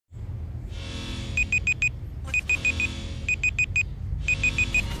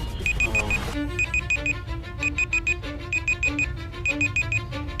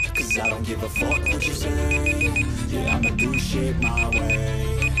give a fuck what you say. Yeah, I'ma do shit my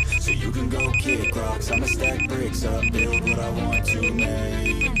way. So you can go kick rocks, I'ma stack bricks up, build what I want to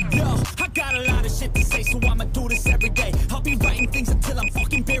make. Yo, I got a lot of shit to say, so I'ma do this every day. I'll be writing things until I'm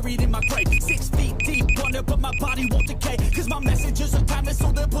fucking buried in my grave. 6 feet deep under, but my body won't decay. Cause my messages are timeless,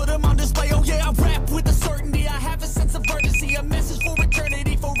 so they'll put them on display. Oh yeah, I rap with a certainty, I have a sense of urgency. A message for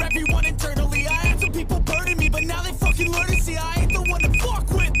eternity, for everyone internally. I had some people burning me, but now they fucking learn to see I ain't the one to fuck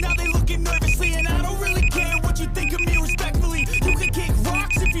with. Now they looking nervously, and I don't really care what you think of me respectfully. You can kick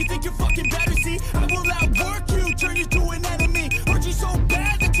rocks if you think you're fucking better, see. I will outwork you, turn you to an enemy. Hurt you so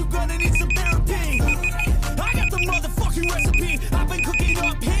bad that you're gonna need some therapy. I got the motherfucking recipe. I've been cooking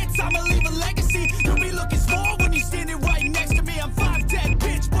up hits, I'ma leave a legacy. You'll be looking small when you're standing right next to me. I'm 5'10",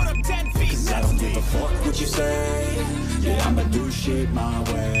 bitch, but I'm 10 feet. Cause I don't give a fuck what you say. Yeah, I'ma do shit my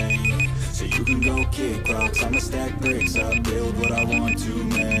way. So you can go kick rocks, I'ma stack bricks up, build what I want to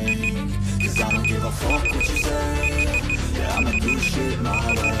make. Cause I don't give a fuck what you say. Yeah, I'ma do shit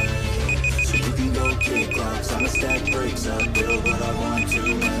my way. So you can go kick rocks, I'ma stack bricks up, build what I want to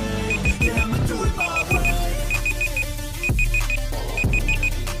make. Yeah, I'ma do it my way.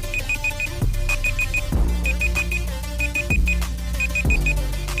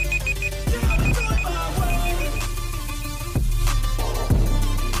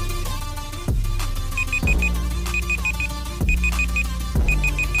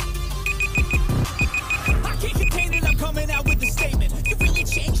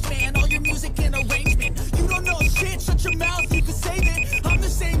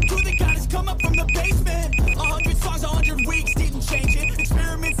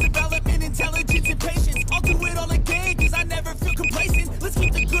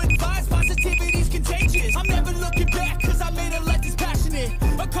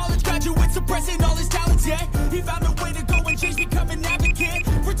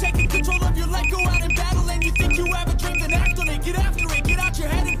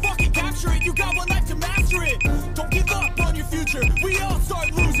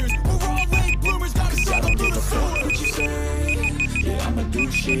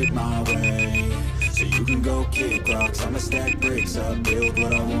 Shit my way. So you can go kick rocks, I'ma stack bricks up, build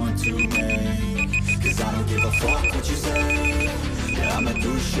what I want to make. Cause I don't give a fuck what you say. Yeah, I'ma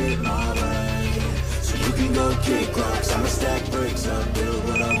do shit my way. So you can go kick rocks, I'ma stack bricks up, build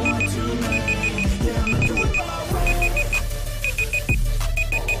what I want to make. Yeah, I'ma do it my way.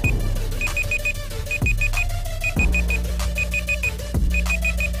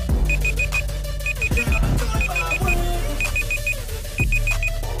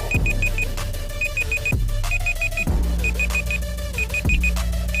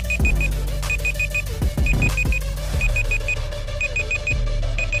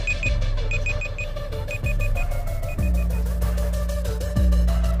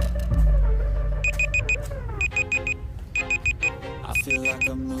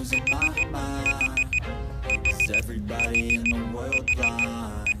 I'm losing my mind. Is everybody in the world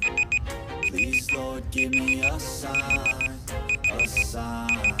blind? Please, Lord, give me a sign, a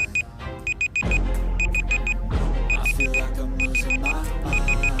sign. I feel like I'm losing my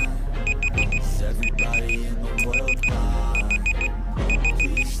mind. Is everybody in the world blind?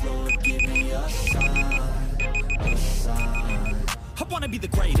 Please, Lord, give me a sign, a sign. I wanna be the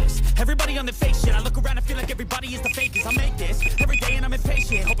greatest. Everybody on the fake shit. I look around and feel like everybody is the fakest. I make this every day and I'm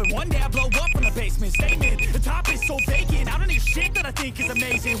impatient, hoping one day I blow up from the basement. Statement, the top is so vacant. I don't need shit that I think is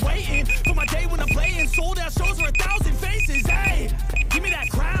amazing. Waiting for my day when I'm playing sold out shows for 1,000 faces. Hey, give me that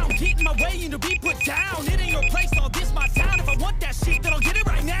crown, get in my way and to be put down. It ain't your place, all this my town. If I want that shit, then I'll get it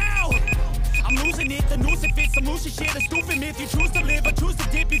right now. I'm losing it, the noose it fits. I'm losing shit, a stupid myth. You choose to live or choose to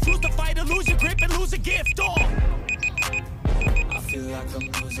dip. You choose to fight or lose your grip and lose a gift. Oh, I feel like I'm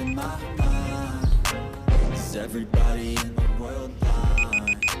losing my mind. Is everybody in the world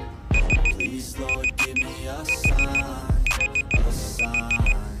blind? Please, Lord, give me a sign, a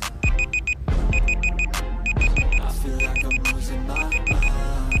sign. I feel like I'm losing my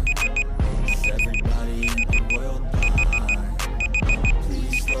mind. Is everybody in the world blind?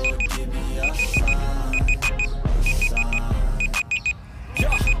 Please, Lord, give me a sign, a sign.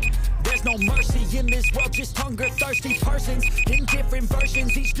 yeah. There's no mercy in this world, just hunger-thirsty persons in different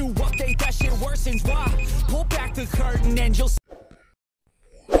versions. Each new update, that shit worsens. Why? Pull back the curtain and you'll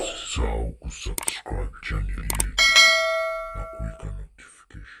ZANGU subscribe channel na kuweka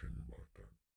notification.